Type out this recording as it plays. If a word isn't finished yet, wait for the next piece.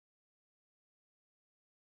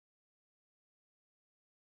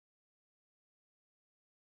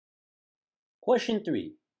Question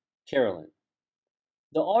 3. Carolyn.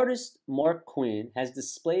 The artist Marc Quinn has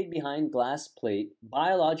displayed behind glass plate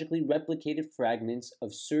biologically replicated fragments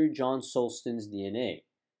of Sir John Sulston's DNA,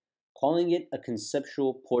 calling it a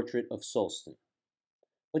conceptual portrait of Sulston.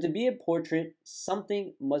 But to be a portrait,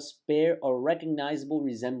 something must bear a recognizable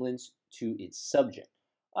resemblance to its subject.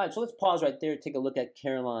 All right, so let's pause right there, take a look at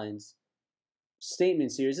Caroline's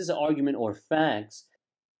statements here. Is this an argument or facts?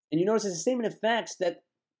 And you notice it's a statement of facts that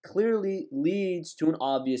clearly leads to an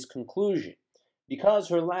obvious conclusion. Because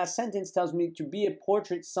her last sentence tells me to be a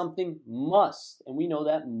portrait, something must. And we know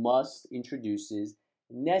that must introduces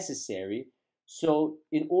necessary. So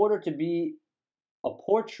in order to be a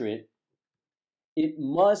portrait, it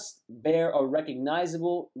must bear a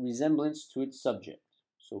recognizable resemblance to its subject.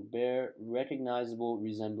 So bear recognizable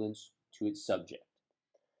resemblance to its subject.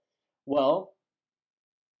 Well,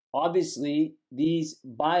 obviously, these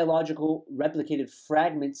biological replicated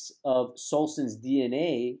fragments of Sulston's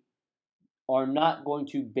DNA are not going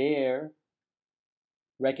to bear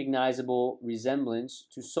recognizable resemblance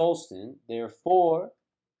to Sulston. Therefore,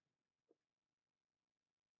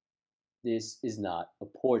 this is not a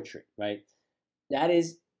portrait, right? That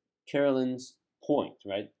is Carolyn's point,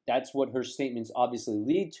 right? That's what her statements obviously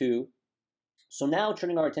lead to. So now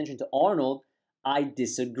turning our attention to Arnold, I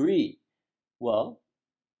disagree. Well,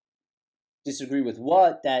 disagree with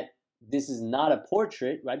what? That this is not a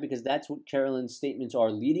portrait, right? Because that's what Carolyn's statements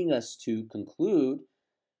are leading us to conclude.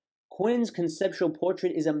 Quinn's conceptual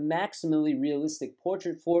portrait is a maximally realistic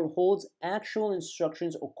portrait, for it holds actual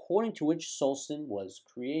instructions according to which Sulston was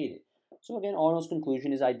created. So again, Arnold's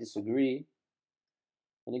conclusion is I disagree.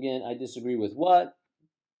 And again, I disagree with what?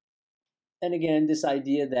 And again, this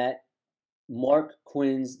idea that Marc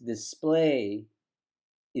Quinn's display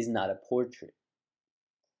is not a portrait.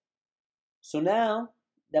 So now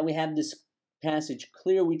that we have this passage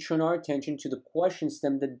clear, we turn our attention to the question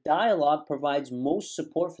stem. The dialogue provides most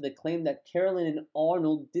support for the claim that Carolyn and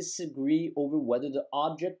Arnold disagree over whether the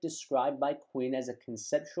object described by Quinn as a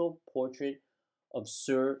conceptual portrait of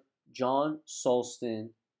Sir John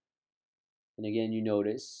Sulston, and again you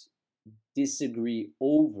notice, disagree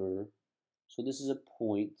over, so this is a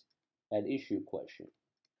point at issue question.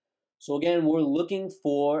 So again, we're looking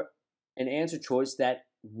for an answer choice that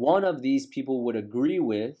one of these people would agree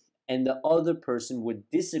with and the other person would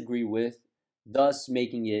disagree with, thus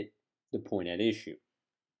making it the point at issue.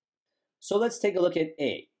 So let's take a look at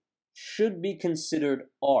A. Should be considered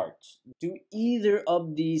art. Do either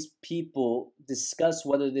of these people discuss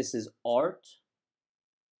whether this is art?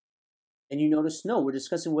 And you notice, no, we're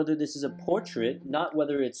discussing whether this is a portrait, not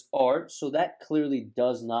whether it's art. So that clearly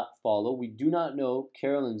does not follow. We do not know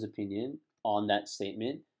Carolyn's opinion on that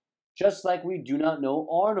statement, just like we do not know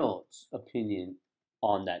Arnold's opinion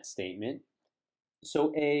on that statement.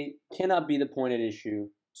 So A cannot be the point at issue,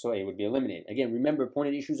 so A would be eliminated. Again, remember, point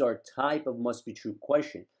at issues are a type of must be true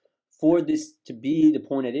question. For this to be the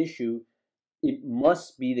point at issue, it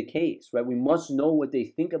must be the case, right? We must know what they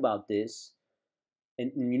think about this.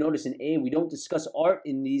 And you notice in A, we don't discuss art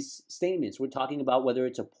in these statements. We're talking about whether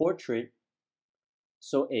it's a portrait,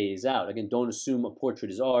 so A is out. Again, don't assume a portrait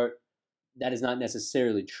is art. That is not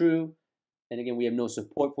necessarily true. And again, we have no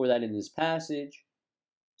support for that in this passage,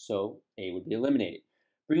 so A would be eliminated.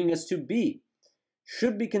 Bringing us to B.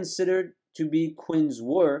 Should be considered to be Quinn's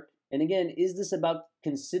work. And again, is this about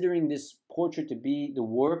considering this portrait to be the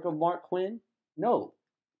work of Marc Quinn? No.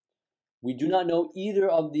 We do not know either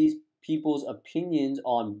of these people's opinions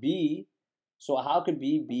on B, so how could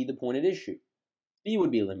B be the point at issue? B would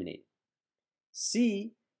be eliminated.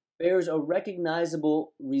 C bears a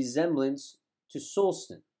recognizable resemblance to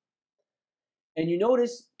Sulston. And you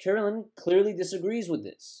notice Carolyn clearly disagrees with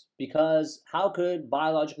this, because how could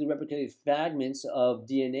biologically replicated fragments of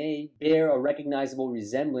DNA bear a recognizable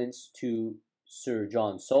resemblance to Sir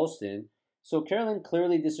John Sulston? So Carolyn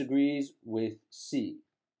clearly disagrees with C.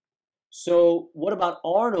 So what about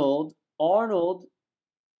Arnold? Arnold,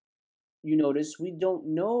 you notice we don't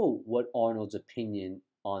know what Arnold's opinion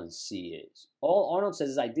on C is. All Arnold says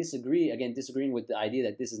is I disagree, again disagreeing with the idea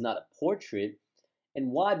that this is not a portrait.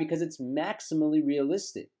 And why? Because it's maximally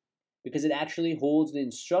realistic. Because it actually holds the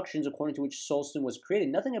instructions according to which Sulston was created.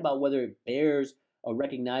 Nothing about whether it bears a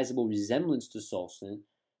recognizable resemblance to Sulston.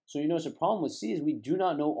 So you notice the problem with C is we do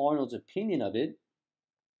not know Arnold's opinion of it.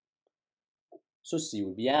 So C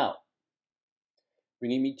would be out.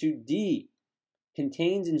 Bringing me to D.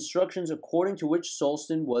 Contains instructions according to which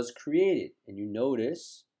Sulston was created. And you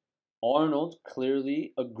notice Arnold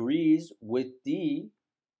clearly agrees with D,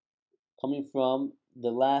 coming from the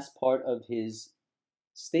last part of his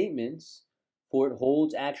statements, for it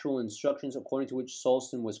holds actual instructions according to which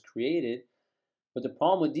Sulston was created. But the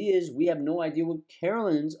problem with D is we have no idea what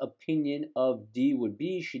Carolyn's opinion of D would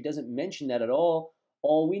be. She doesn't mention that at all.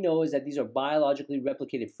 All we know is that these are biologically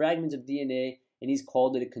replicated fragments of DNA, and he's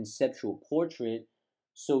called it a conceptual portrait.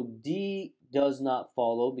 So D does not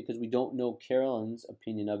follow because we don't know Carolyn's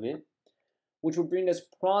opinion of it, which would bring us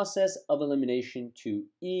process of elimination to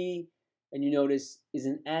E, and you notice is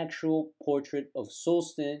an actual portrait of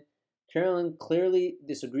Sulston. Carolyn clearly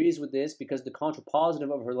disagrees with this because the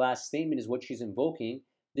contrapositive of her last statement is what she's invoking.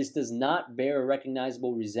 This does not bear a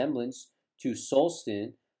recognizable resemblance to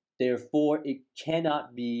Sulston, therefore it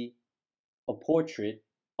cannot be a portrait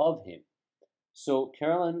of him. So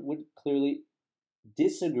Carolyn would clearly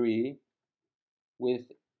disagree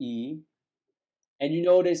with E. And you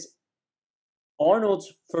notice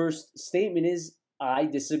Arnold's first statement is, I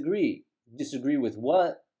disagree. Disagree with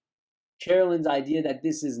what? Carolyn's idea that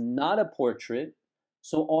this is not a portrait.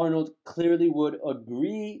 So Arnold clearly would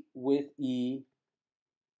agree with E.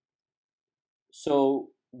 So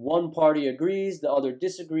one party agrees, the other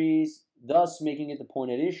disagrees, thus making it the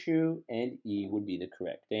point at issue, and E would be the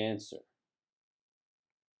correct answer.